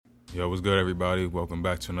Yo, what's good, everybody? Welcome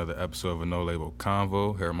back to another episode of a No Label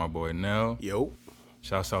Convo. Here, my boy Nell. Yo.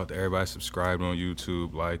 Shouts out to everybody subscribed on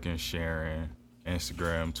YouTube, liking, sharing,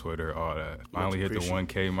 Instagram, Twitter, all that. Finally hit the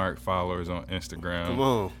 1K mark followers on Instagram. Come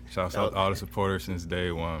on. Shouts out to all the supporters since day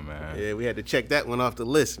one, man. Yeah, we had to check that one off the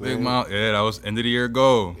list, man. Big Mount, yeah, that was end of the year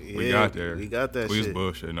goal. Yeah, we got there. We got that we shit. was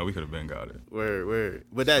bullshit. No, we could have been got it. Word.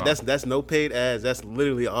 But that's no paid ads. That's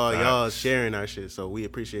literally all Facts. y'all sharing our shit. So we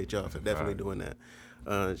appreciate y'all for definitely doing that.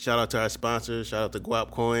 Shout out to our sponsors. Shout out to Guap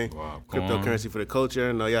Coin. Cryptocurrency for the culture.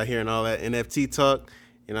 I know y'all hearing all that NFT talk.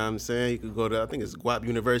 You know what I'm saying? You could go to, I think it's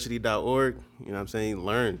guapuniversity.org. You know what I'm saying?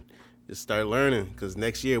 Learn. Just start learning. Because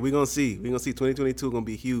next year, we're going to see. We're going to see 2022 going to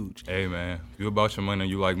be huge. Hey, man. If you about your money and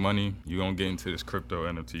you like money, you're going to get into this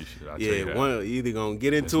crypto NFT shit. I'll tell you that. You either going to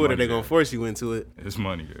get into it or they're going to force you into it. It's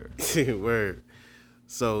money there. Word.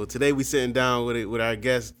 So today we sitting down with our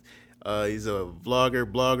guest. He's a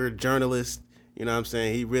vlogger, blogger, journalist. You know what I'm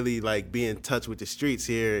saying? He really like be in touch with the streets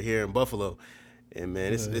here in Buffalo. And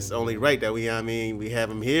man, it's only right that we have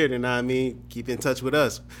him here. Then keep in touch with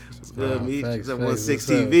us. What's good, Meech? It's at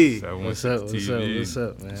 16 TV. What's up,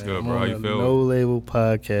 man? What's good, I'm bro? How on you the feeling? No Label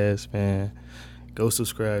Podcast, man. Go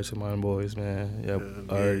subscribe to my boys, man. Yep,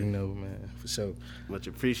 I already know, man. For sure. Much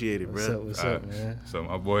appreciated, bro. What's up, man? So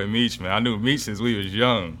my boy Meech, man, I knew Meech since we was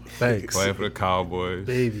young. Thanks. Playing for the Cowboys.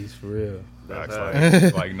 Babies, for real.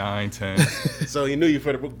 Facts, like 9, 10. So he knew you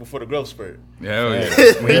before the growth spurt. Hell yeah.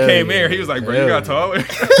 When he came here, he was like, bro, you got taller?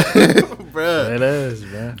 Bruh. That is,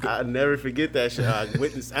 man. I'll never forget that shit. I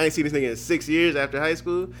ain't seen this nigga in 6 years after high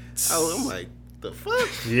school. I'm like, the fuck?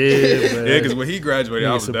 Yeah, man. Yeah, because when he graduated,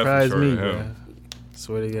 I was definitely shorter than him. Man.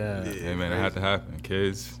 Swear to God. Hey, man, it had to happen.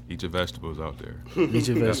 Kids, eat your vegetables out there. Eat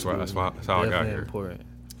your That's vegetables. that's how I got here. Important,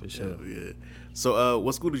 for sure. Yeah. So,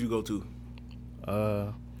 what school did you go to?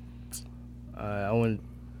 I went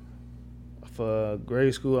for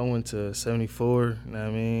grade school. I went to 74. You know what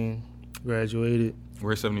I mean? Graduated.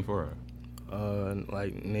 Where's 74 at?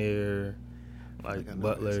 Like near, like I know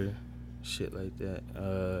Butler, shit like that.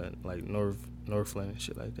 Like Northland and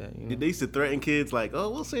shit like that. You know? They used to threaten kids like,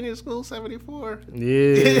 "Oh, we'll send you to school 74."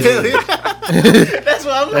 Yeah. That's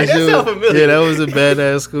what I'm like. That sounds familiar. Yeah, that was a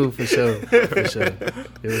badass school for sure. For sure. It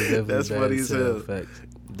was definitely That's bad funny as hell. Facts.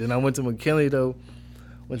 Then I went to McKinley though.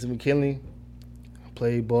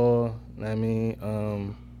 Played ball. Know what I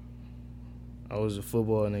mean, I was a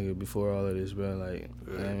football nigga before all of this, bro. Like,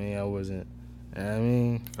 you know what I mean, I wasn't. You know what I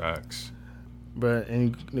mean, Facts. bro.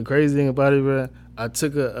 And the crazy thing about it, bro, I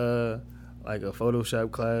took a Photoshop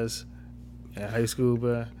class in high school,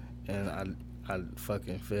 bro, and I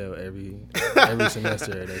fucking failed every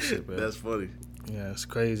semester of that shit, bro. That's funny. Yeah, it's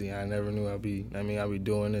crazy. I never knew I'd be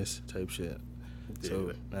doing this type shit.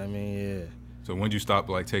 So, I mean, yeah. So when did you stop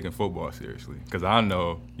like taking football seriously? Because I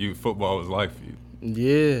know football was life for you.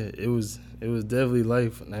 Yeah, it was definitely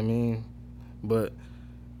life. I mean, but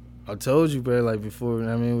I told you, bro, like before. We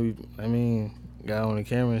got on the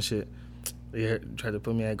camera and shit. They tried to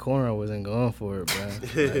put me at corner. I wasn't going for it, bro.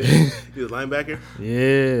 Like, You was linebacker?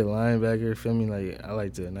 yeah, linebacker. Feel me? Like I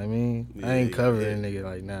like to. I mean, I ain't Yeah, covering nigga.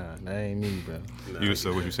 Like nah, that ain't me, bro.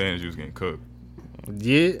 So what you saying is you was getting cooked.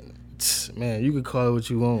 Yeah, man, you could call it what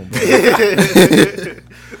you want, bro. You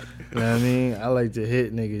know what I mean? I like to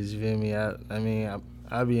hit niggas, you feel me?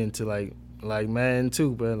 I be into like Madden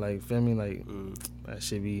too, bro. Like, feel me? Like, that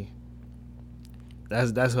should be.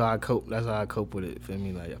 That's how I cope. That's how I cope with it. Feel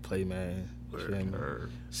me? Like I play Madden, feel me?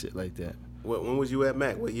 Shit like that. When was you at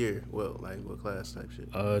Mac? What year? Well, like what class type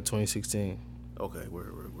shit? 2016. Okay,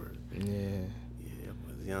 word. Yeah, Yeah,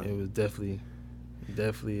 I was young. it was definitely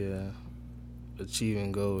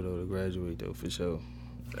achieving goal though to graduate though for sure.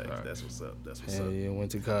 That's what's up. That's what's Hell up. yeah,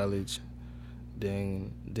 went to college,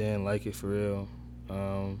 didn't like it for real,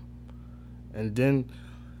 and then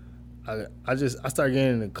I started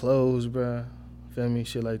getting into clothes, bruh. Feel me,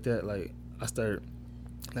 shit like that. Like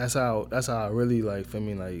that's how I really like, feel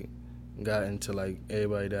me, like got into like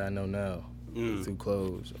everybody that I know now through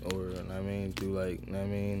clothes, or you know what I mean, through like, you know what I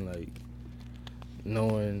mean, like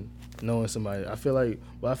knowing somebody. I feel like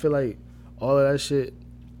all of that shit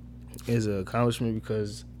is an accomplishment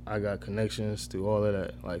because I got connections through all of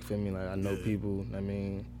that. Like, feel me? Like, I know people. I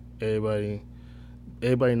mean, everybody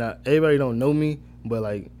don't know me, but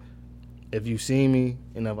like, if you see me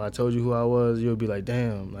and if I told you who I was, you'll be like,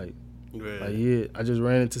 damn, like, yeah, I just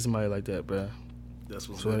ran into somebody like that, bro. That's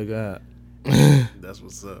what's Swear up. to God. That's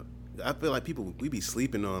what's up. I feel like we be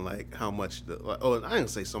sleeping on like how much I ain't gonna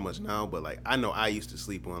say so much now, but like I know I used to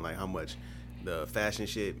sleep on like how much the fashion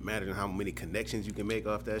shit mattered and how many connections you can make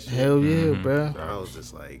off that shit. Hell yeah, bro. I was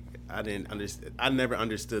just like, I didn't understand. I never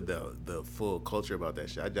understood the full culture about that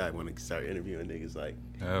shit. I just want to start interviewing niggas like.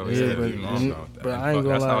 Hell Yeah, yeah, but- you know about that. but I ain't gonna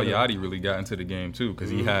That's how lie, though. Yachty really got into the game too, because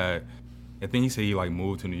he had. I think he said he like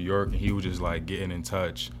moved to New York and he was just like getting in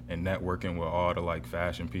touch and networking with all the like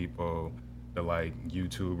fashion people, the like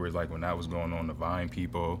YouTubers, like when that was going on, the Vine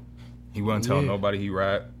people. He wasn't telling nobody he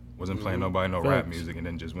rap, wasn't playing nobody no rap Facts. music, and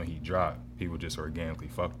then just when he dropped, people just organically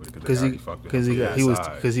fucked with it Because because they already fucked with him from he was that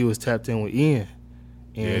side. because he was tapped in with Ian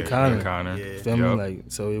Connor. Yeah. Feel me? Yup. Like,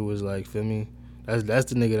 so it was like, feel me? That's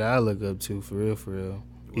the nigga that I look up to for real.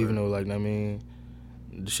 Even though, like, I mean,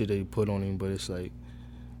 the shit that he put on him, but it's like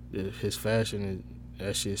his fashion,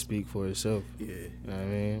 that shit speak for itself. Yeah. You know what I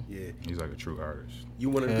mean? Yeah. He's like a true artist. You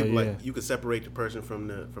one of the Hell people yeah. like you could separate the person from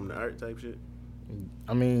the art type shit.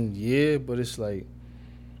 I mean, yeah, but it's like,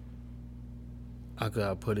 I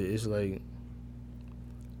gotta put it. It's like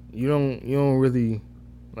you don't really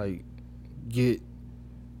like get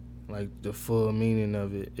like the full meaning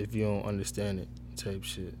of it if you don't understand it, type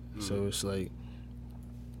shit. So it's like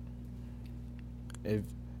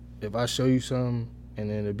if I show you something and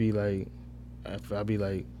then it'd be like, if I be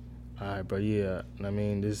like, all right, bro, yeah, I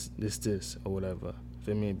mean this or whatever,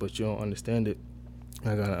 feel me? But you don't understand it.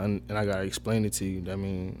 I gotta explain it to you. I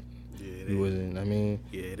mean, Yeah. you wasn't. I mean,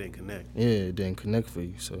 Yeah, it didn't connect. yeah, it didn't connect for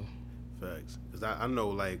you. So Facts. Cause I know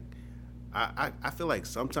like I feel like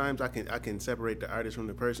sometimes I can separate the artist from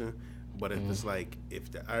the person, but if it's like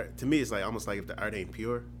if the art to me it's like almost like if the art ain't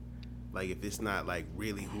pure, like if it's not like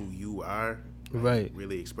really who you are, like, Right.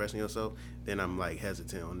 really expressing yourself, then I'm like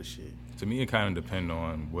hesitant on the shit. To me, it kind of depends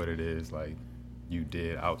on what it is like you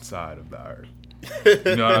did outside of the art.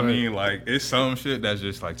 You know what I mean? Like it's some shit that's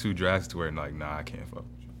just like too drastic to where like, nah, I can't fuck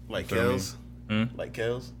with you. Like Feel me? Kels, like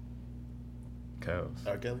Kels, Kels.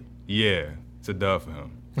 R. Kelly. Yeah, it's a dub for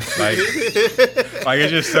him. Like it's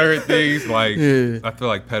just certain things. Like Yeah. I feel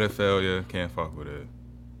like pedophilia, can't fuck with it.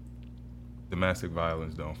 Domestic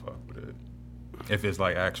violence, don't fuck with it. If it's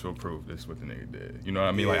like actual proof, this is what the nigga did. You know what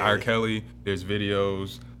I mean? Like Yeah. R. Kelly, there's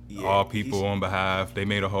videos, Yeah, all people he's- on behalf. They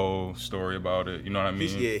made a whole story about it. You know what I mean?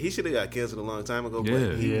 He should have got canceled a long time ago. Yeah.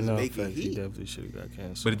 But he was making facts, he heat. definitely should have got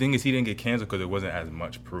canceled. But the thing is, he didn't get canceled because it wasn't as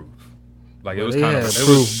much proof. Like it Bro, was they kind of had it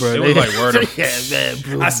proof, was, bro. it They was like word of. had bad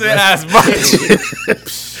proof, I said bro. as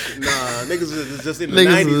much. Nah, niggas was just in the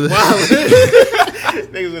Niggas 90s was-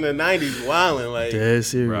 wilding. Niggas in the 90s wilding like. Dead Bro, I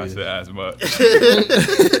serious. said as much.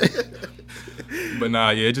 But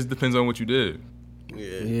nah, yeah, it just depends on what you did.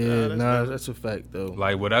 Yeah, that's nah, dope. that's a fact though.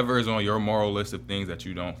 Like whatever is on your moral list of things that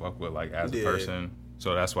you don't fuck with, like as a Yeah. person.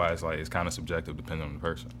 So that's why it's like it's kind of subjective depending on the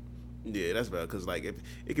person. Yeah, that's bad. Cause like if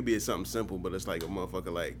it could be something simple, but it's like a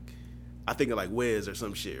motherfucker like I think of like Wiz or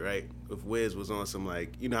some shit, right? If Wiz was on some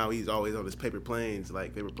like you know how he's always on his paper planes,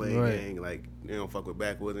 like paper plane Right. gang, like they don't fuck with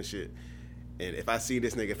backwoods and shit. And if I see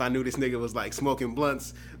this nigga, if I knew this nigga was like smoking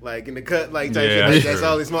blunts, like in the cut, like type Yeah, shit, like, that's that's true.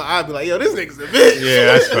 all he smoke, I'd be like, yo, this nigga's a bitch. Yeah,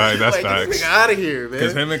 that's fact, that's like, get this facts. nigga out of here, man.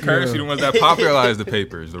 Because him and Curse, the ones that popularized the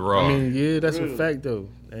papers, the raw. I mean, yeah, that's a fact though.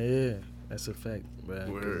 Yeah, that's a fact, bro.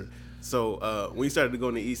 Word. So when you started to go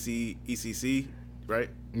into ECC, right?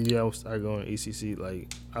 Yeah, I started going to ECC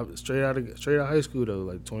like I was straight out of high school though,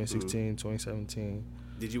 like 2016, 2017.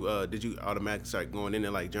 Did you automatically start going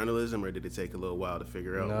into like journalism, or did it take a little while to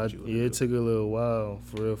figure out Nah, what you? yeah, it took a little while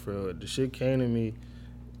for real. The shit came to me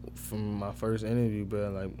from my first interview,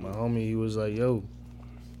 bro. Like my homie, he was like, "Yo,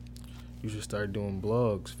 you should start doing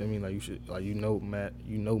blogs." Feel me? Like you should, like mad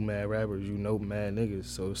rappers, mad niggas.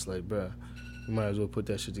 So it's like, bro, you might as well put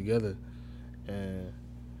that shit together, and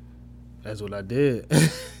that's what I did.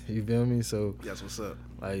 You feel me? So That's what's up.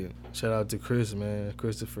 like, shout out to Chris Smith,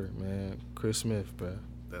 bro.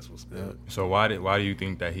 That's what's good. So why do you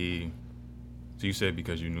think that he? So you said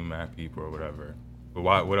because you knew mad people or whatever. But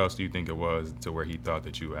why? What else do you think it was to where he thought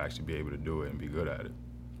that you would actually be able to do it and be good at it?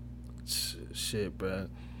 Shit, bro.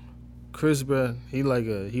 Chris, bro, he like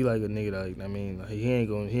a nigga that, like, I mean, like, he ain't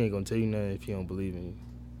gonna tell you nothing if he don't believe in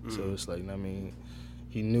you. So it's like, I mean,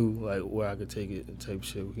 he knew like where I could take it, type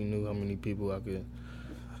shit. He knew how many people I could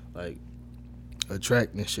like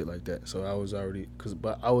attract and shit like that. So I was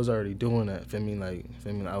already doing that. Feel me? Like,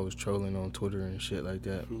 I was trolling on Twitter and shit like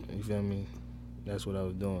that. You feel me? That's what I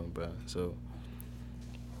was doing, bro. So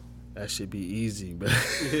that should be easy, bro.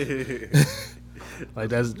 Like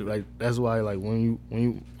that's why like when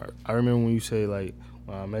you I remember when you say like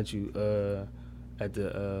when I met you at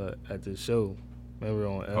the show, remember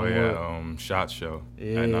on Oh yeah, Shot Show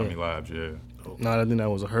Yeah. at Nami Labs, yeah. No, I think that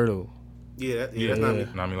was a hurdle. That's Yeah. not me.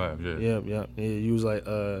 Nami Labs, yeah. Yeah. You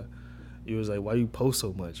was like why you post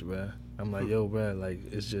so much, bruh? I'm like, yo, bro, like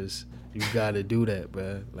it's just you gotta do that,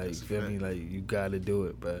 bro. Like That's a feel me, fact. like you gotta do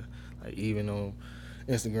it, bro. Like even on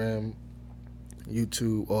Instagram,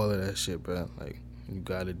 YouTube, all of that shit, bro. Like you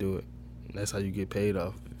gotta do it. That's how you get paid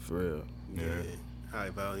off for real. Yeah. Yeah. High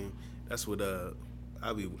volume. That's what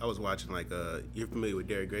I was watching like you're familiar with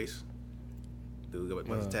Derek Grace? Dude got a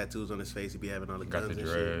bunch of tattoos on his face. He be having all the Got guns the and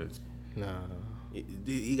shit. dreads. Nah.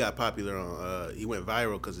 He got popular on. He went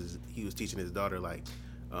viral because he was teaching his daughter like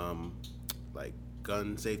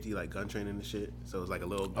gun safety, like gun training and shit. So it was like a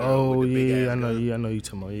little girl Oh with the big yeah, ass I know. gun. Yeah, I know you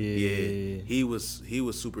talking about. Yeah. He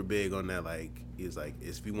was super big on that. Like he's like,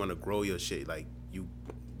 if you want to grow your shit, like you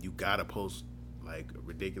gotta post like a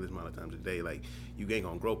ridiculous amount of times a day. Like you ain't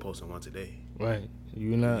gonna grow posting once a day. Right.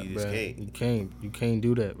 You not, You just bro. can't. You can't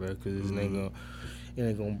do that, bro. Because it ain't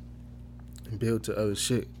gonna build to other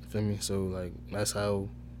shit. Feel me? So like that's how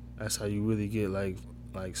you really get like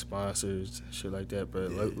sponsors, shit like that.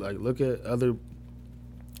 But look at other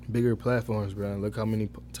bigger platforms, bro. Look how many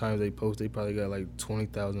times they post. They probably got like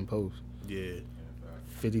 20,000 posts, Yeah.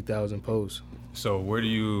 50,000 posts. So where do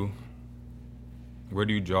you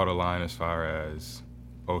draw the line as far as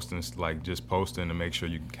posting, like just posting to make sure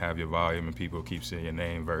you have your volume and people keep seeing your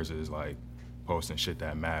name versus like posting shit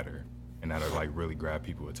that matter and that'll like really grab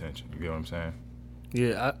people's attention? You get what I'm saying?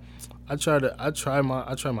 Yeah, I try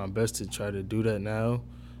my best to try to do that now,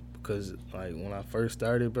 because like when I first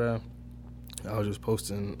started, bro, I was just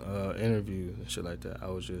posting interviews and shit like that. I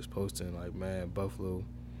was just posting like Mad Buffalo,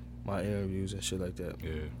 my interviews and shit like that.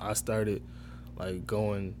 Yeah. I started like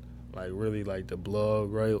going like really like the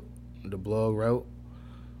blog route,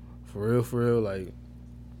 for real, like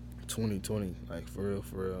 2020, like for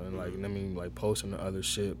real, and like I mean like posting the other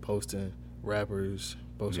shit, posting rappers.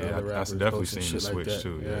 Posting Yeah, other rappers, I've definitely posting seen the shit like switch that.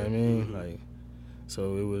 too. You know what I mean? Like,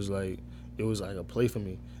 so it was like a play for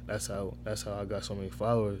me. That's how I got so many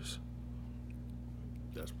followers.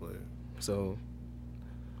 That's player. So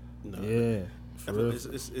No. yeah, for real.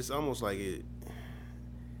 It's almost like it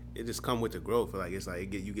just come with the growth. Like it's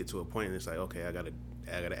like you get to a point and it's like, okay, I gotta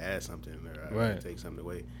add something or I gotta take something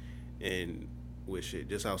away. And with shit,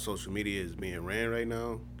 just how social media is being ran right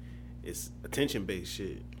now, it's attention based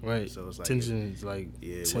shit. Right. So it's like attention is like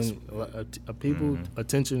 10. People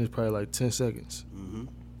attention is probably like 10 seconds. Mm-hmm.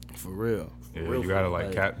 For real. Yeah, real, you gotta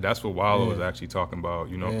like that's what Wallow was actually talking about.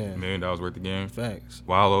 You know, Yeah. $1 million worth of game. Facts.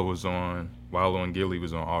 Wallow and Gilly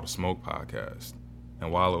was on All the Smoke podcast.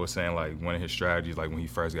 And Wallow was saying like one of his strategies, like when he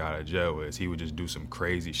first got out of jail, was he would just do some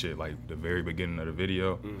crazy shit like the very beginning of the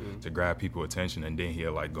video to grab people's attention, and then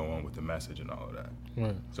he'll like go on with the message and all of that.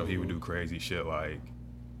 Right. So he would do crazy shit like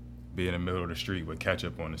be in the middle of the street with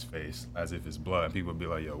ketchup on his face as if it's blood, and people would be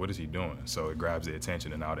like, yo, what is he doing? So it grabs their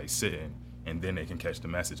attention, and now they sitting, and then they can catch the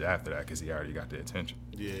message after that because he already got their attention.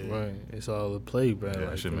 Yeah. Right. It's all a play, bro. Yeah, that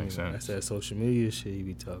like, shit makes sense. That's that social media shit you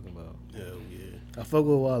be talking about. Hell yeah. I fuck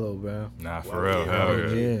with Wallow, bro. Nah, for Wallow, real, hell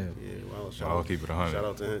yeah. Yeah. Yeah. Well, I'll keep it 100. Shout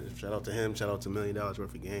out to him. Shout out to $1 million worth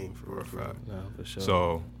of game for real. No, for sure.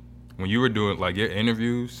 So when you were doing like your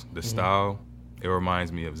interviews, the style, it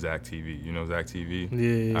reminds me of Zach TV. You know Zach TV?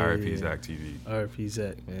 Yeah. R.I.P. Zach TV. R.I.P.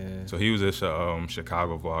 Zach, man. So he was at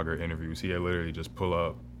Chicago vlogger interviews. He had literally just pull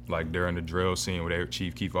up, like during the drill scene where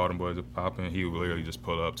Chief Keef, all them boys are popping, he would literally just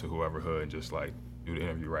pull up to whoever hood and just like do the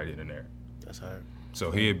interview right in and there. That's hard. So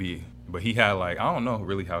he'd be, but he had like, I don't know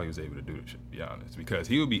really how he was able to do this shit, to be honest, because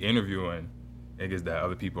he would be interviewing niggas that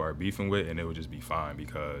other people are beefing with, and it would just be fine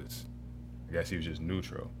because I guess he was just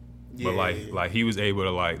neutral. Yeah. But like he was able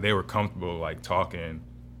to like, they were comfortable like talking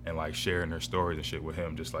and like sharing their stories and shit with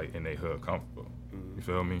him, just like in their hood comfortable. You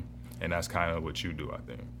feel me? And that's kind of what you do, I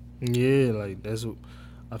think. Yeah, like that's what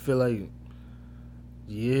I feel like.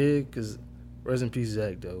 Yeah, cause rest in peace,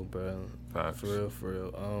 Zach, though, bro. Facts. For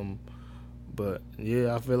real. But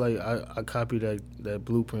yeah, I feel like I copied that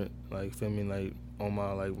blueprint. Like, feel me? Like on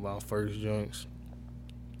my first joints.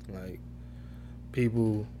 Like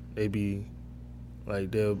people, they be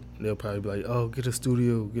like they'll probably be like, oh, get a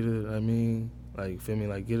studio, get it. I mean, like, feel me?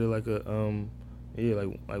 Like get it like a yeah,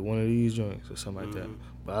 like one of these joints or something like that.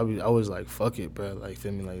 But I was like, fuck it, bro. Like,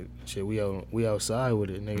 feel me? Like, shit, we outside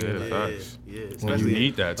with it, nigga. Yeah, Like, facts. Yeah. When you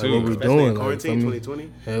need that like too. what we Especially doing, in like, quarantine feel me?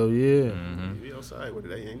 2020. Hell yeah. We outside with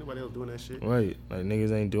it. Ain't nobody else doing that shit. Right, like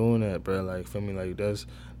niggas ain't doing that, bro. Like, feel me? Like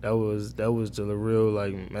that was the real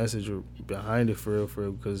like message behind it for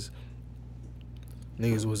real, because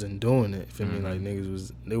niggas wasn't doing it. Feel me? Like niggas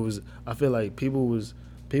was. I feel like people was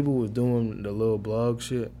doing the little blog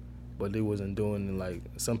shit, but they wasn't doing it like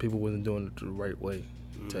some people wasn't doing it the right way,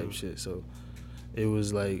 type shit. So it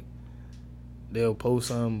was like they'll post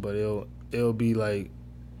something, but it'll be like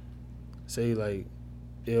say like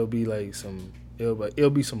it'll be like some. it'll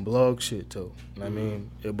be some blog shit too. You know what I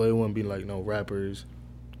mean? But it wouldn't be like no rappers.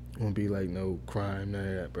 It wouldn't be like no crime, none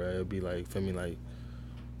of that, bro. It'll be like, feel me, like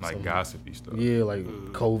some, gossipy stuff. Yeah, like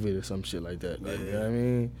COVID or some shit like that. Like, you know what I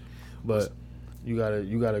mean? But you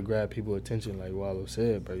gotta grab people's attention, like Wallo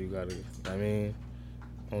said, bro. You gotta, I mean,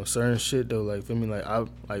 on certain shit though, like feel me, like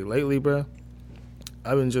lately, bro.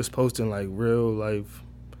 I've been just posting like real life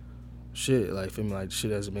shit, like feel me, like shit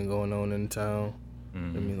that's been going on in the town.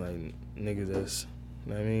 Mm-hmm. Feel me, like niggas that's,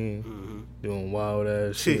 you know what I mean, doing wild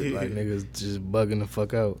ass shit, like niggas just bugging the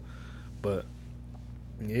fuck out. But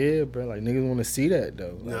yeah, bro, like niggas want to see that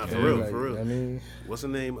though. Like, Nah, for real, like, for real. I mean, what's the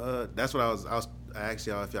name? That's what I asked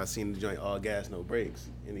y'all if y'all seen the joint All Gas No Brakes,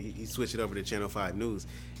 and he switched it over to Channel 5 News.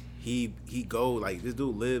 He go like this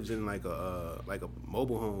dude lives in like a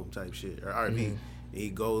mobile home type shit or RV. And he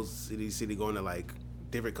goes city going to like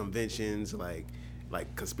different conventions, like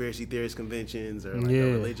conspiracy theorist conventions or like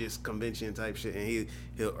a religious convention type shit, and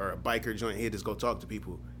he'll or a biker joint. He'll just go talk to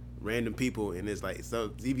people, random people, and it's like,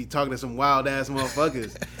 so he be talking to some wild ass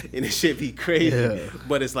motherfuckers, and it shit be crazy. Yeah.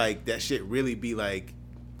 But it's like that shit really be like,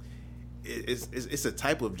 it's a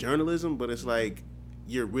type of journalism, but it's like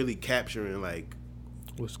you're really capturing like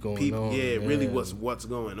what's going on. Yeah, really what's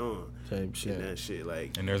going on. Type shit. And that shit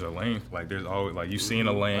like. And there's a lane, like there's always like you seen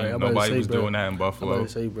a lane. Nobody was doing that in Buffalo. I'm about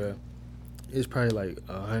to say, bro, it's probably like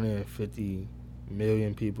 150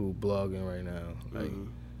 million people blogging right now. Like,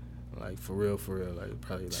 like for real, like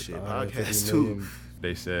probably like shit, 150 million.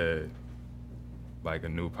 They said like a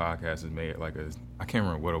new podcast is made like I can't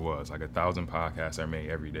remember what it was, like 1,000 podcasts are made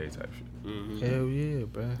every day type shit. Hell yeah,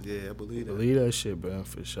 bro. Yeah, I believe that. Believe that shit, bro,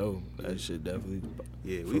 for sure. That shit definitely.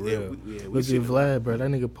 Yeah, we look at Vlad, bro. That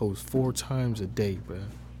nigga posts 4 times a day, bro.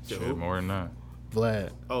 Shit, more than that.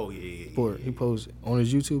 Vlad. Oh yeah. He posts on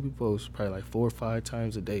his YouTube. He posts probably like 4 or 5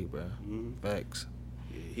 times a day, bro. Facts.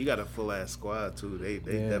 Yeah, he got a full ass squad too. They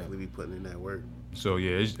definitely be putting in that work. So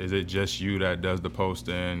yeah, is it just you that does the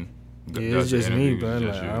posting? Yeah, it's just me, bro.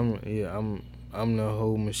 Like, I'm the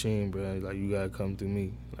whole machine, bro. Like you gotta come through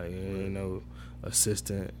me. Like ain't no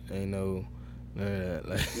assistant, ain't no none of that.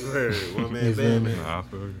 Like one man band. Nah, I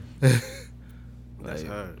feel you. That's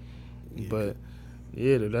hard. Yeah. But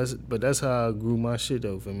yeah, that's how I grew my shit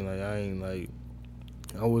though. Feel me? Like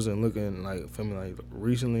I wasn't looking like, feel me, like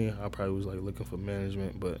recently I probably was like looking for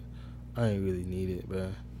management, but I ain't really need it,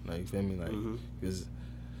 bro. Like feel me, like because.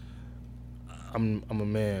 I'm a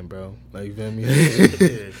man, bro. Like, feel me?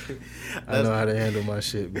 I know how to handle my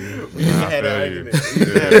shit, bro. We had an argument.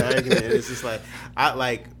 And it's just like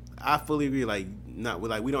I fully agree. Like,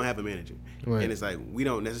 we don't have a manager, right. And it's like we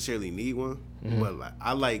don't necessarily need one. But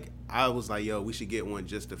I was like, yo, we should get one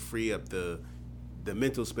just to free up the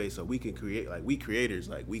mental space so we can create. Like, we creators,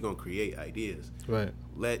 like we gonna create ideas. Right.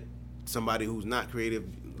 Let somebody who's not creative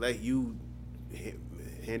let you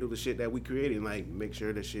handle the shit that we created, and like make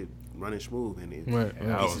sure that shit running smooth. And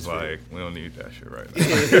I was like, we don't need that shit right now.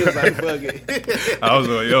 He was like, fuck it. I was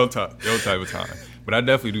like, yo type of time. But I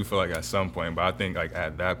definitely do feel like at some point, but I think like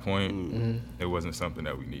at that point, it wasn't something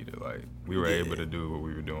that we needed. Like we were able to do what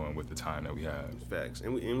we were doing with the time that we had. Facts,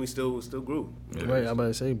 and we still grew. Yeah. Right, I'm about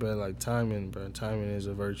to say, bro, like timing is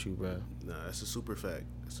a virtue, bro. Nah, that's a super fact.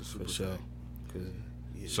 That's a super fact. For sure.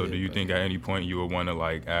 So do you think at any point you would want to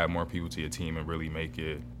like add more people to your team and really make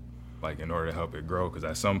it like in order to help it grow? Because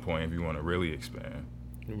at some point, if you want to really expand,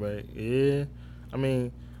 right? Yeah, I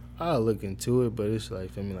mean, I'll look into it, but it's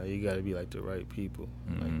like, feel me, like you got to be like the right people.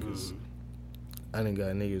 Like, cause I done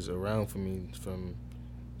got niggas around for me from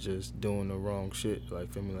just doing the wrong shit.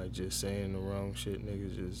 Like, feel me, like just saying the wrong shit.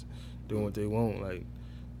 Niggas just doing what they want. Like,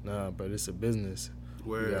 nah, but it's a business.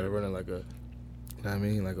 Where you got to run it like a, you know what I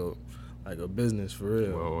mean, like a business for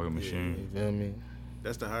real. Well-oiled machine. You feel me?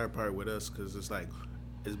 That's the hard part with us, because it's like,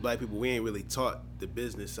 as black people, we ain't really taught the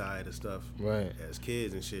business side of stuff, right, as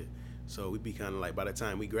kids and shit. So we be kind of like, by the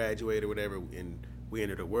time we graduate or whatever, and we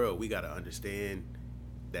enter the world, we got to understand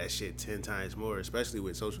that shit 10 times more, especially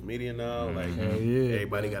with social media now. Like,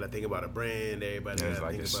 everybody got to think about a brand. Everybody got to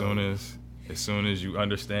think about... As soon as you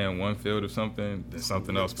understand one field of something, then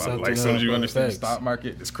something else pops. Like, as soon as you understand the stock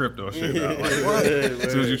market, it's crypto shit now. Like, what?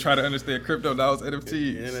 As soon as you try to understand crypto, now it's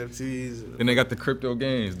NFTs. Then they got the crypto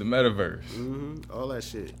games, the metaverse. All that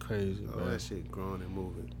shit. Crazy, all that shit growing and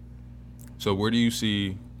moving. So where do you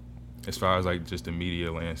see, as far as like just the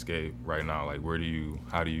media landscape right now, like where do you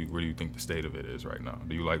think the state of it is right now?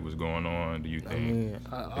 Do you like what's going on? Do you think? I mean,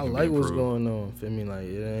 I like what's going on. Feel me? Like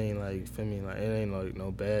it ain't like, feel me? Like it ain't like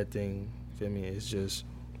no bad thing. Feel me? It's just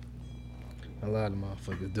a lot of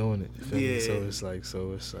motherfuckers doing it. Feel me?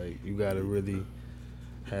 So it's like you gotta really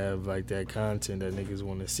have like that content that niggas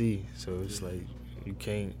want to see. So it's like you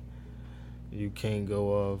can't you can't go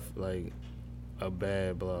off like a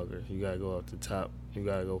bad blogger. You gotta go off the top. You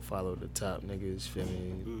gotta go follow the top niggas. Feel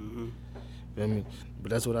me? Mm-hmm. Feel me?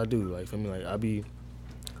 But that's what I do. Like, feel me? Like,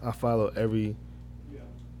 I follow every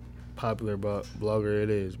popular blogger it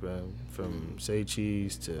is, bro. From Say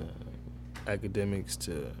Cheese to Academics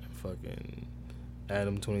to fucking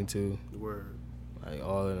Adam22. Word. Like,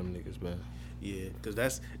 all of them niggas, man. Yeah, because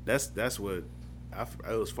that's what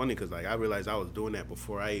it was funny because like I realized I was doing that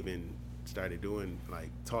before I even started doing like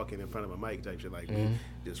talking in front of a mic type shit. Like me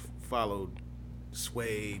just followed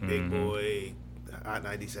Sway, Big Boy, Hot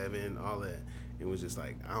 97, all that. It was just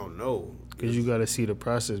like I don't know because you gotta see the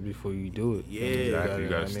process before you do it. Yeah,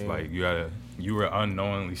 exactly. You were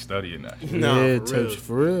unknowingly studying that. Yeah, for real.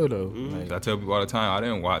 for real though. Like, I tell people all the time, I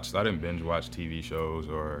didn't binge watch TV shows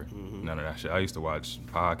or none of that shit. I used to watch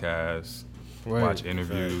podcasts, watch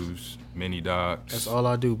interviews, mini docs. That's all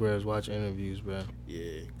I do, bro, is watch interviews, bro.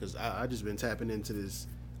 Yeah, because I just been tapping into this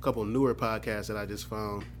couple newer podcasts that I just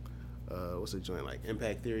found. What's the joint like?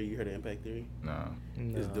 Impact Theory. You heard of Impact Theory? Nah.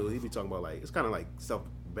 This dude, he be talking about like it's kind of like self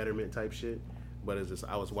betterment type shit, but it's just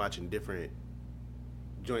I was watching different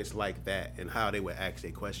joints like that and how they would ask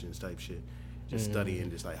their questions type shit, just studying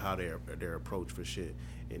just like how their approach for shit,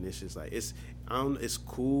 and it's just like it's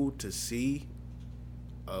cool to see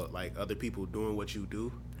like other people doing what you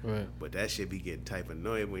do. Right. But that shit be getting type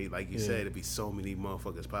annoying when, like you said, it be so many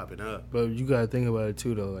motherfuckers popping up. But you gotta think about it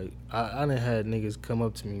too, though. Like I done had niggas come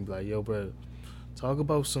up to me like, "Yo, bro, talk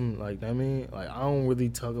about some like I mean, like I don't really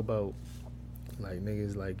talk about like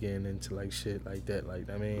niggas like getting into like shit like that. Like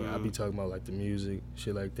I mean, I be talking about like the music,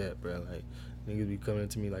 shit like that, bro. Like niggas be coming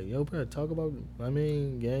to me like, "Yo, bro, talk about I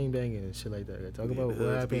mean, gang banging and shit like that. Talk about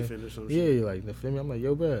what happened." Yeah, like the feel me. I'm like,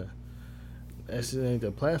 "Yo, bro." That shit ain't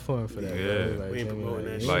the platform for that. Yeah, bro. Like, we ain't promoting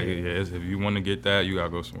that shit. Like, if you want to get that, you gotta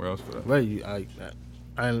go somewhere else for that. Right,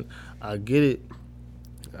 I get it.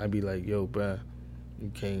 I be like, yo, bro,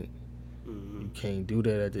 you can't do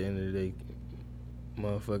that at the end of the day.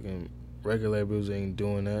 Motherfucking record labels ain't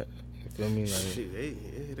doing that. You feel me? Like,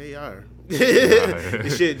 shit, they are.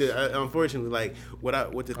 The shit, unfortunately, like what the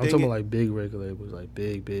I'm thing talking about like big record labels, like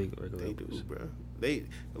big record they labels. do, bro. They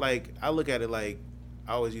like I look at it like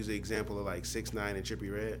I always use the example of like 6ix9ine and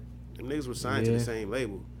Trippie Redd. Them niggas were signed to the same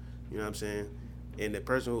label. You know what I'm saying? And the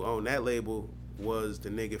person who owned that label was the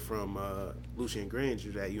nigga from Lucien Grange,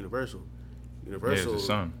 who's at Universal. Universal, his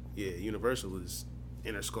son. Yeah, Universal is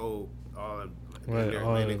Interscope, all Right,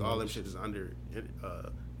 all them shit is under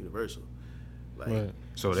Universal. Like, Right.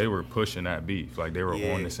 So they were pushing that beef, like they were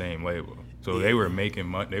Yeah. on the same label. So Yeah. they were making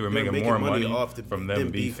money. They were making making more money money off from them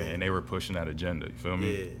them beefing. beefing, and they were pushing that agenda. You feel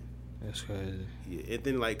me? yeah, That's crazy. yeah. And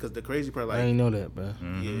then like, cause the crazy part, I like, ain't know that, bro.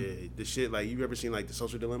 yeah, the shit like you ever seen like The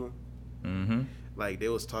Social Dilemma? Mm-hmm. Like they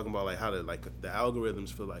was talking about like how the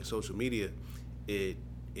algorithms for like social media, it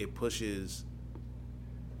pushes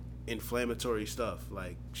inflammatory stuff,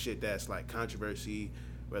 like shit that's like controversy,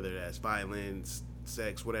 whether that's violence,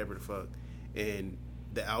 sex, whatever the fuck, and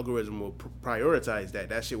the algorithm will prioritize that.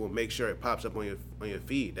 That shit will make sure it pops up on your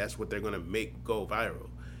feed. That's what they're gonna make go viral.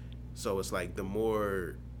 So it's like the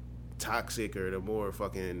more toxic or the more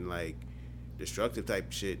fucking like destructive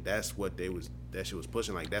type shit, that's what that shit was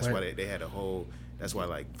pushing. Like that's why they had a whole. That's why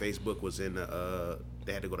like Facebook was in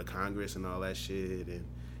they had to go to Congress and all that shit, and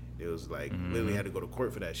it was like literally had to go to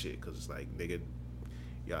court for that shit because it's like nigga,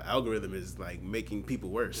 your algorithm is like making people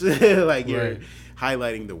worse. Like you're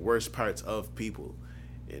highlighting the worst parts of people,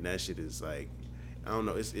 and that shit is like I don't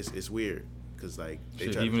know. It's weird because like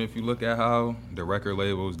Even if you look at how the record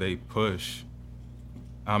labels they push.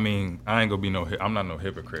 I mean, I ain't gonna be I'm not no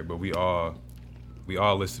hypocrite, but we all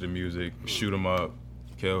listen to music, shoot him up,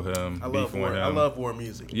 kill him, beef on him. I love war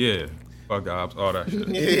music. Yeah, fuck ops, all that shit.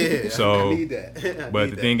 Yeah, so, I need that.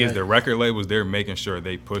 But the thing is, the record labels, they're making sure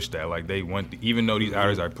they push that. Like they want, even though these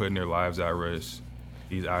artists are putting their lives at risk,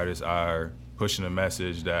 these artists are pushing a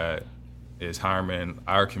message that is harming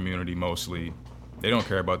our community mostly. They don't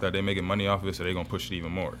care about that. They making money off of it, so they gonna push it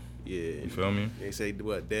even more. Yeah, you feel me? They say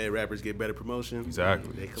what dead rappers get better promotion.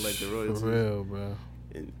 Exactly. They collect the royalties. For real, bro.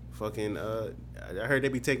 And fucking, I heard they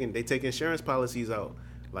take insurance policies out.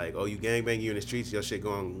 Like, oh, you gangbang, you in the streets, your shit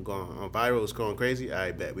going on viral, it's going crazy.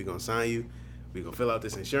 I bet we gonna sign you. We gonna fill out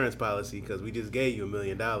this insurance policy because we just gave you $1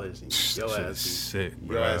 million. And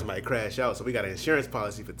your ass might crash out. So we got an insurance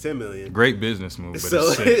policy for $10 million. Great business move, but so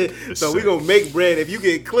it's sick. It's so sick. we gonna make bread. If you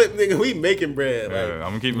get clipped, nigga, we making bread. Like, I'm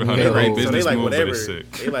gonna keep it 100. Great business so they like move, whatever. but it's sick.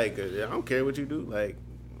 They like I don't care what you do. Like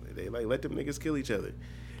they like let them niggas kill each other.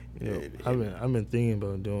 Yeah, I've been thinking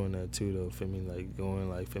about doing that too though. Feel me, like going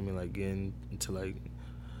like feel me, like getting into like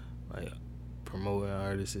promoting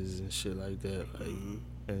artists and shit like that, like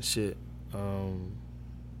and shit. Damn,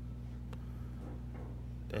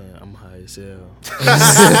 I'm high as hell.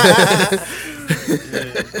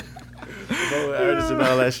 Promoting artists and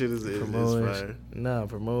all that shit is fire. Nah,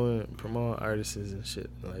 promoting artists and shit.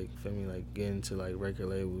 Like, feel me? Like, getting to, like, record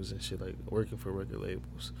labels and shit. Like, working for record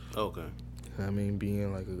labels. Okay. I mean,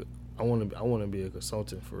 being, like, I want to be a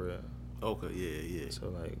consultant for real. Okay, yeah. So,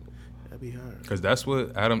 like, that'd be hard. Because that's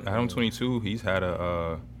what Adam 22, he's had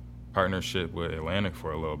a partnership with Atlantic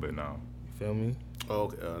for a little bit now. You feel me?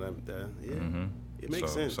 Okay, yeah. Mm-hmm. It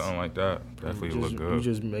makes sense. Something like that definitely look good. You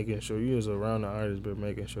just making sure you just around the artist, but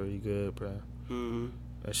making sure you good, bro. Mm-hmm.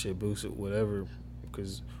 That shit boosts it, whatever.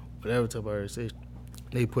 Because whatever type of artist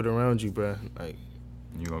they put around you, bro. Like,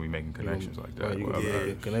 you're gonna be making connections like that. Right, you can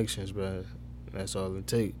get connections, bro. That's all it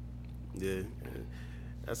take. Yeah.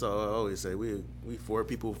 That's all I always say. We 4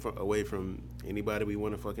 people away from anybody we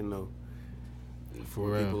want to fucking know.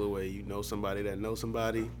 4 people away. You know somebody that knows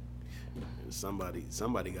somebody. And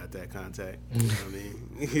somebody got that contact. You know what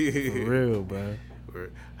I mean? For real, bro.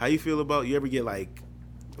 How you feel about, you ever get like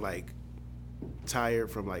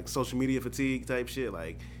tired from like social media fatigue type shit?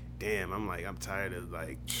 Like, damn, I'm tired of,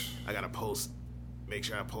 like, I gotta make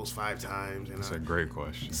sure I post 5 times. And That's a great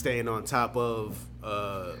question. Staying on top of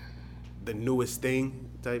the newest thing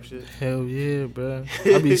type shit. Hell yeah, bro.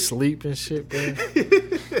 I be sleeping shit, bro.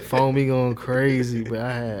 Phone be going crazy,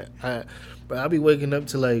 but I be waking up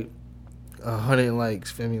to like 100 likes.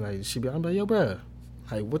 Feel me? Like, I'm like, yo, bro,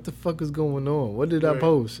 like, what the fuck is going on? What did I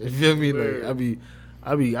post? You feel me? Like,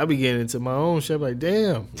 I be getting into my own shit. Like,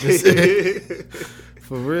 damn,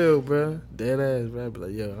 for real, bro. Dead ass, bro. I be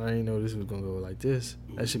like, yo, I ain't know this was gonna go like this.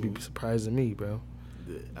 That should be surprising me, bro.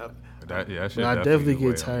 That shit But I definitely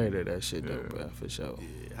get tired of that shit though, bro, for sure.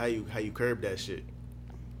 Yeah. How you curb that shit?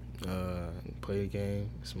 Play the game,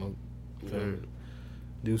 smoke,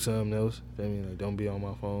 do something else. Feel me? Like, don't be on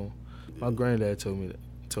my phone. My granddad told me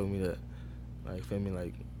that. Like, feel me?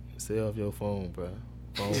 Like, stay off your phone, bro.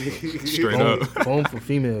 Straight up. Phone for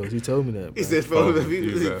females. He told me that, bro. He said phone for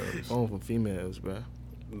females. Phone for females, bro.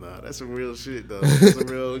 Nah, that's some real shit though. That's some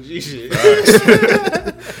real OG shit. That's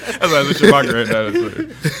like the shit my granddad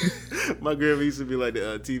said. My grandma used to be like,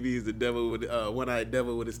 the TV is the devil with one-eyed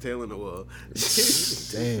devil with his tail in the wall.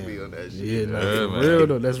 Damn. Be on that shit. Yeah, nah, real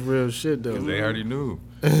though. That's real shit though. They already knew.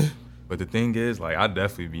 But the thing is, like, I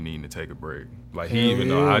definitely be needing to take a break. Like,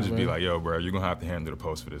 though I just be like, yo, bro, you're gonna have to handle the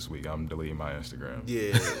post for this week. I'm deleting my Instagram.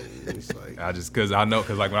 Yeah, it's like, cause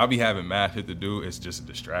like when I be having mad shit to do, it's just a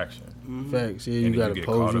distraction. Facts. Yeah, you And gotta get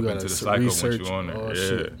post. caught You up gotta into the cycle research once you on there. all Yeah.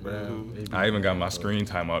 shit, bro. I even got my screen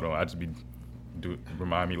time out on. I just be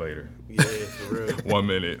remind me later. yeah, for real. 1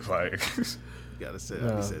 minute, like. Gotta set.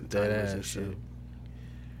 No, I be setting that timers ass and shit. shit.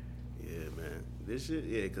 Yeah, man. This shit,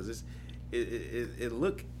 yeah, cause it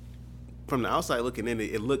look, from the outside looking in,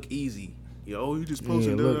 it look easy. Yo, you just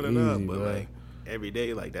posting, look easy, but bro. like every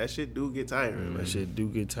day, like that shit do get tiring, man. That shit do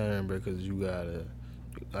get tiring, bro, because you gotta,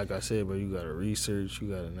 like I said, bro, you gotta research. You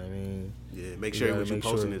gotta, I mean, Yeah, make sure what you're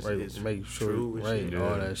posting is make sure, true and right, shit. all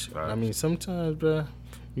Yeah, that shit. facts. I mean, sometimes, bro,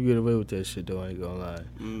 you get away with that shit though. I ain't gonna lie,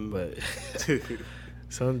 but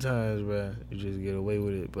sometimes, bro, you just get away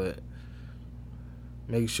with it. But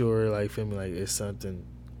make sure, like, feel me, like it's something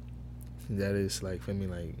that is like, feel me,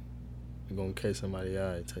 like gonna catch somebody's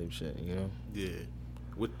eye type shit, you know? Yeah.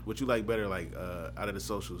 What you like better, like out of the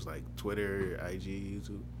socials, like Twitter, IG,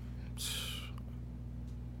 YouTube?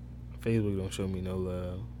 Facebook don't show me no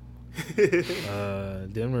love.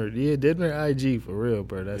 Denver IG for real,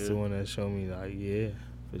 bro. That's the one that showed me, like, yeah,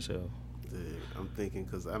 for sure. Yeah, I'm thinking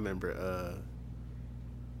because I remember.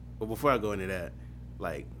 But before I go into that,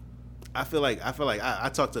 like, I feel like I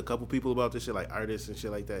talked to a couple people about this shit, like artists and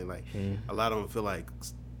shit like that, and like a lot of them feel like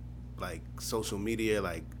social media,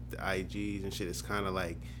 like the IGs and shit, is kind of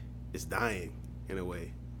like it's dying in a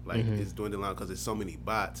way. Like it's dwindling out because there's so many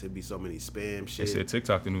bots. It'd be so many spam shit. They said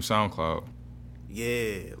TikTok the new SoundCloud.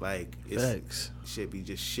 Yeah, like it's Facts. shit be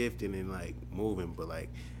just shifting and like moving, but like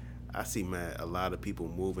I see a lot of people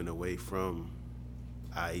moving away from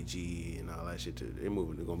IG and all that shit. They're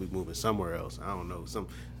gonna be moving somewhere else. I don't know.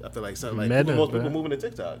 I feel like something like Meta, most bro. people moving to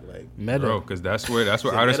TikTok. Like Meta. Bro, because that's where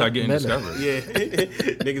artists are getting Meta. discovered. yeah,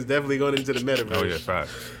 niggas definitely going into the metaverse. Oh yeah,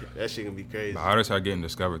 facts. That shit gonna be crazy. The artists are getting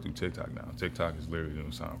discovered through TikTok now. TikTok is literally the new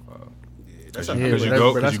SoundCloud. That's Because Yeah, you but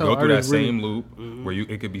go that's how through that artists really- same loop where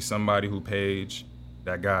it could be somebody who page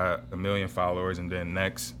that got 1 million followers, and then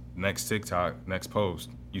next TikTok, next post,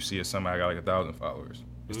 you see somebody got like 1,000 followers.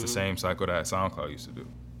 It's the same cycle that SoundCloud used to do.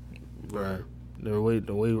 Bro, the way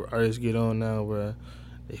artists get on now, bro,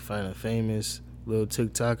 they find a famous little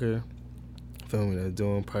TikToker, feel me, that's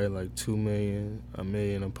doing probably like 2 million, 1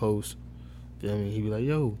 million a post. Feel me? He be like,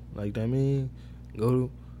 yo, like that mean,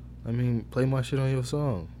 play my shit on your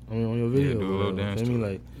song. I mean, on your video. do a little dance. Feel me?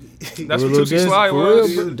 Like, That's what Tootsie Slide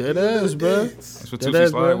was. Real, dead ass, bro. That's what Tootsie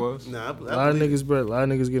Slide was. Nah, A lot of niggas, bro. A lot of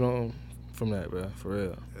niggas get on from that, bro. For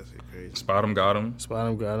real. That's crazy. Spot 'em, got 'em. Spot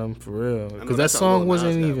 'em, got 'em, for real. Because that song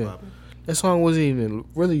wasn't even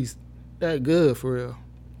really that good, for real.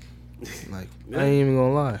 Like, I ain't even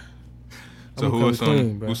gonna lie. So who's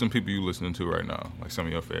some people you listening to right now? Like some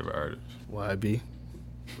of your favorite artists? YB.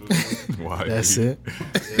 YB. That's it.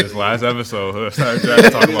 This last episode,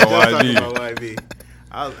 started talking about YB.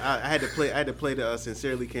 I had to play the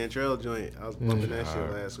Sincerely Cantrell joint. I was bumping that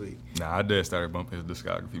shit last week. Nah, I did start bumping his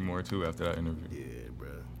discography more too after that interview. Yeah, bro.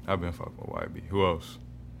 I've been fucking with YB. Who else?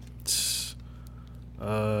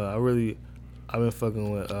 I've been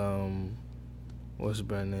fucking with what's the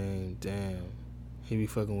brand name? Damn, he be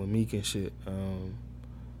fucking with Meek and shit.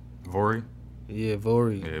 Vori? Yeah,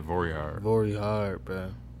 Vori. Yeah, Vori hard. Vori hard,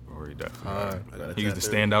 bro. Vori definitely Hard. hard. He used to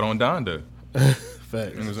stand out on Donda.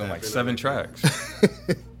 Facts. It was on like 7 tracks.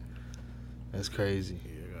 That's crazy.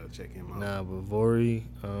 Yeah, I gotta check him out. Nah, but Vori,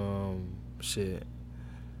 shit.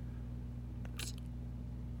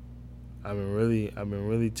 I've been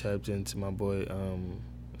really tapped into my boy,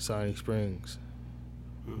 Sonic Springs,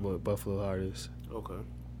 boy Buffalo artist. Okay.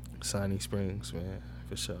 Sonic Springs, man,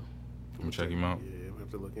 for sure. I'm gonna check him out. Yeah, I'm gonna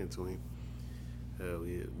have to look into him. Hell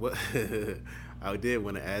yeah. What I did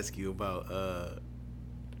want to ask you about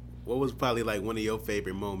what was probably like one of your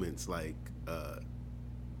favorite moments, like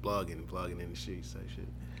blogging in the streets type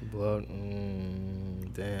shit. Blog,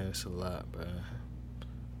 damn, it's a lot, bro.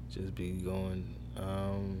 Just be going.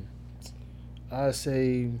 I'd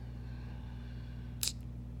say,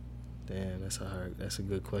 damn, that's a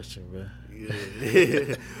good question, bro.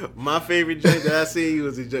 Yeah. My favorite joke that I seen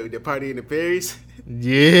was the party in the Paris.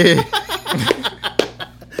 Yeah.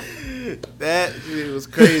 That shit was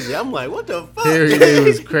crazy. I'm like, what the fuck? Perry Day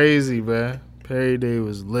was crazy, bro. Perry Day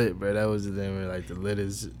was lit, bro. That was the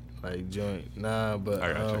littest like joint. Nah, but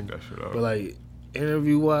I gotta check that shit out. But like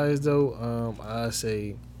interview wise though, I'd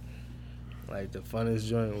say like the funnest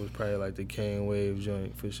joint was probably like the Kane Wave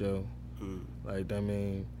joint for sure. Like, I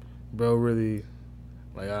mean, bro, really,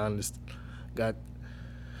 like got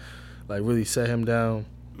like really set him down.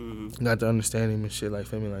 Got to understand him and shit. Like,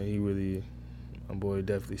 feel me, like he really, my boy,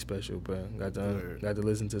 definitely special, bro. Got to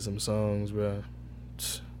listen to some songs, bro.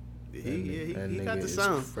 He got the is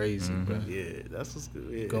sound. Crazy, bro. Yeah, that's what's good.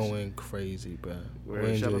 Yeah, Going crazy, bro.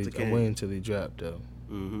 Shout out to Kane. I'm waiting until he drop though.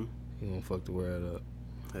 Mm-hmm. He gonna fuck the world up.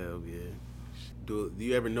 Hell yeah. Do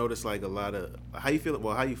you ever notice like a lot of how you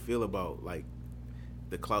feel about like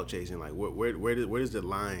the clout chasing? Like where does the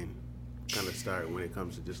line kind of start when it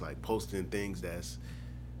comes to just like posting things that's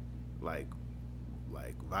like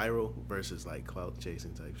viral versus like clout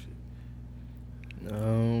chasing type shit?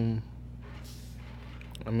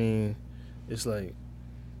 I mean, it's like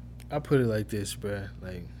I put it like this, bruh.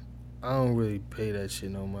 Like I don't really pay that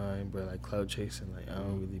shit no mind, but like clout chasing, like I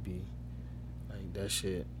don't really be like that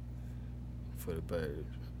shit for the birds.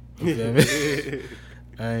 You feel me?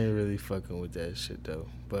 I ain't really fucking with that shit though.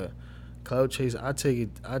 But clout chasing, I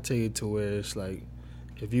take it to where it's like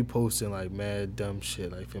if you posting like mad dumb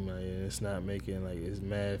shit, like feel me, like, and it's not making like it's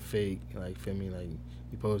mad fake, like feel me, like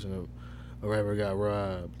you posting a rapper got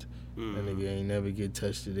robbed. That nigga ain't never get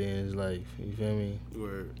touched a day in his life. You feel me?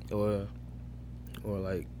 Word. Or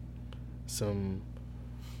like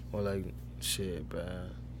shit, bruh.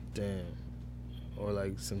 Damn. Or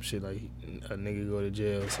like some shit like a nigga go to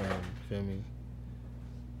jail or something. You feel me?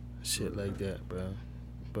 Shit like that, bruh.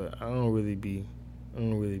 But I don't really be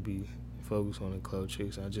focused on the clout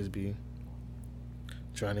chicks. I just be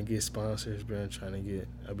trying to get sponsors, bruh.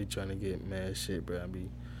 I be trying to get mad shit, bruh. I be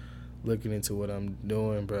looking into what I'm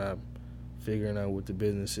doing, bro. Figuring out what the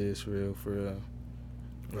business is for real. You know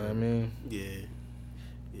what I mean? Yeah,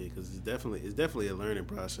 because it's definitely a learning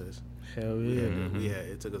process. Hell yeah.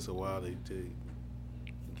 It took us a while to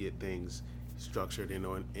get things structured and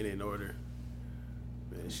in order.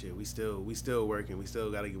 Man, shit, we still working. We still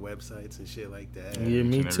gotta get websites and shit like that. Yeah,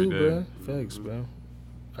 me too, bro. Facts, bro.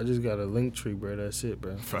 I just got a link tree, bro. That's it,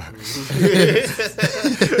 bro. Facts.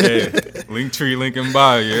 Hey, link tree, link in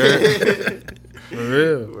bio, yeah. For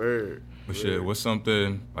real. Word. But shit, what's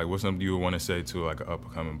something you would want to say to like an up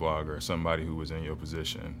and coming blogger, or somebody who was in your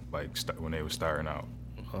position, like when they were starting out?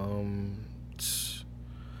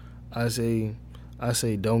 I say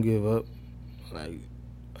don't give up. Like,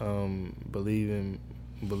 believe in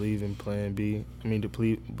Plan B. I mean,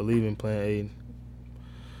 believe in Plan A.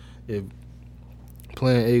 If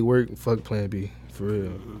Plan A work, fuck Plan B. For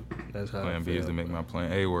real. That's how Plan B is to make my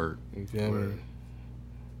Plan A work. You feel me?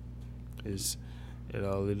 It's it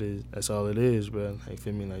all it is. That's all it is, bro. Like,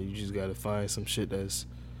 feel me? Like, you just gotta find some shit that's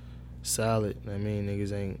solid. I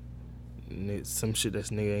mean, some shit that's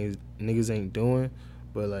niggas ain't doing,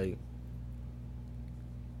 but like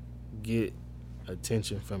get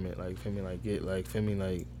attention from it. Like, feel me? Like, feel me?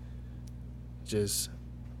 Like, just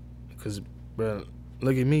cause, bro,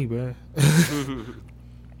 look at me, bro.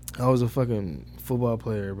 I was a fucking football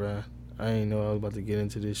player, bro. I ain't know I was about to get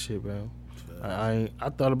into this shit, bro. I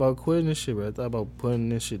thought about quitting this shit, bro. I thought about putting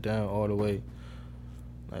this shit down all the way.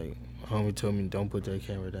 Like, my homie told me, don't put that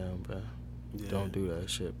camera down, bro. Yeah. Don't do that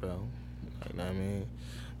shit, bro. Like, know what I mean?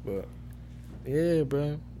 But, yeah,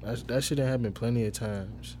 bro. That shit done happened plenty of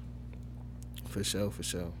times. For sure.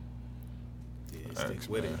 Yeah, stick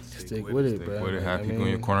with it. Stick with it, bro. Stick with it. Have people in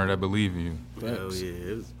your corner that believe in you. Hell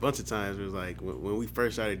yeah. It was a bunch of times. It was like when we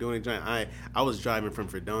first started doing it, I was driving from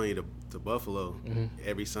Fredonia to Buffalo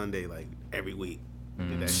every Sunday, like every week.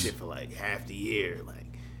 Did that shit for like half the year. Like,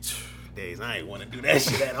 days I ain't want to do that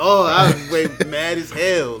shit at all. I was way mad as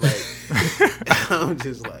hell. Like, I'm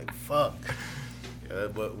just like, fuck.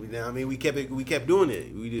 But we kept doing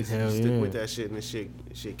it. We just stick with that shit, and the shit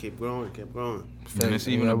kept growing. And it's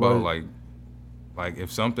even about like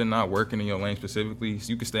if something not working in your lane specifically,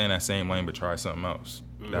 you can stay in that same lane but try something else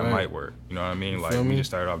that might work. You know what I mean? Like, we just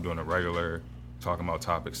started off doing a regular talking about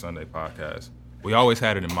topics Sunday podcast. We always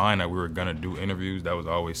had it in mind that we were gonna do interviews. That was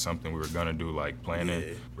always something we were gonna do, like planning.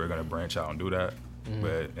 We were gonna branch out and do that,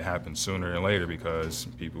 but it happened sooner than later because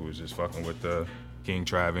people was just fucking with the King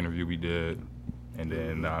Trav interview we did, and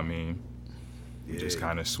then we just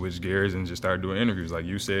kind of switched gears and just started doing interviews. Like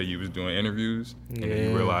you said, you was doing interviews, and then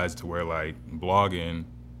you realized to where like blogging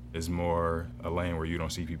is more a lane where you don't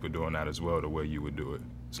see people doing that as well the way you would do it.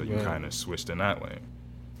 So you kind of switched in that lane.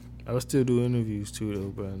 I would still do interviews too, though,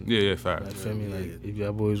 bro. Yeah, facts. Like, feel me? Like, if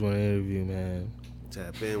y'all boys want to interview, man,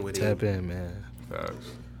 tap in with it. Tap in, man.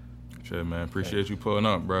 Facts. Shit, man. Appreciate you pulling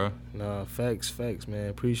up, bro. Nah, facts, man.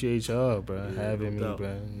 Appreciate y'all, bro, having me,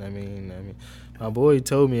 bro. I mean, my boy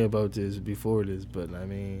told me about this before this, but I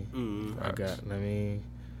mean,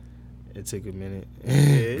 it took a minute.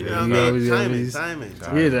 Timing.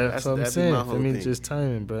 Yeah, that's what I'm saying. I mean, just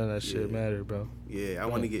timing, bro. That shit matter, bro. Yeah, I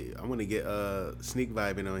want to get Sneak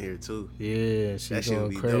vibing on here too. Yeah, she's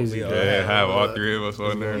going crazy. Yeah, have all three of us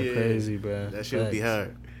on there. Crazy, bro. That shit would be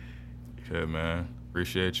hard. Shit, man.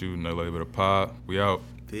 Appreciate you. No label to pop. We out.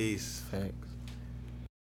 Peace. Thanks.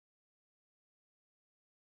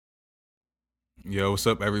 Yo, what's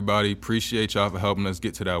up, everybody? Appreciate y'all for helping us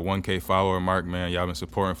get to that 1K follower mark, man. Y'all been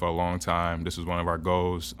supporting for a long time. This was one of our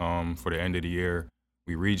goals for the end of the year.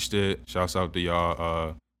 We reached it. Shouts out to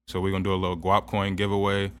y'all. So we're going to do a little Guap Coin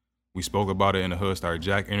giveaway. We spoke about it in the Hood Star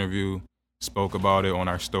Jack interview. Spoke about it on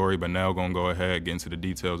our story, but now going to go ahead, get into the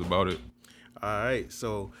details about it. All right.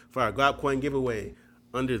 So for our Guap Coin giveaway,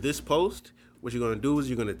 under this post, what you're going to do is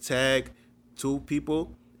you're going to tag 2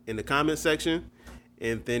 people in the comment section.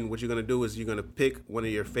 And then what you're going to do is you're going to pick one of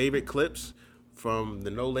your favorite clips from the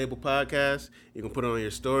No Label podcast. You can put it on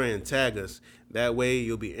your story and tag us. That way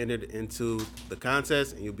you'll be entered into the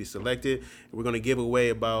contest and you'll be selected. And we're going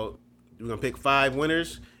to pick 5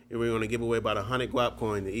 winners, and we're going to give away about 100 Guap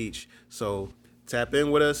Coin to each. So tap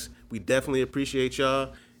in with us. We definitely appreciate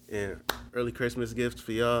y'all. And early Christmas gifts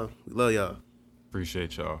for y'all. We love y'all.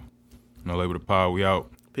 Appreciate y'all. No Label to pod. We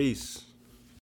out. Peace.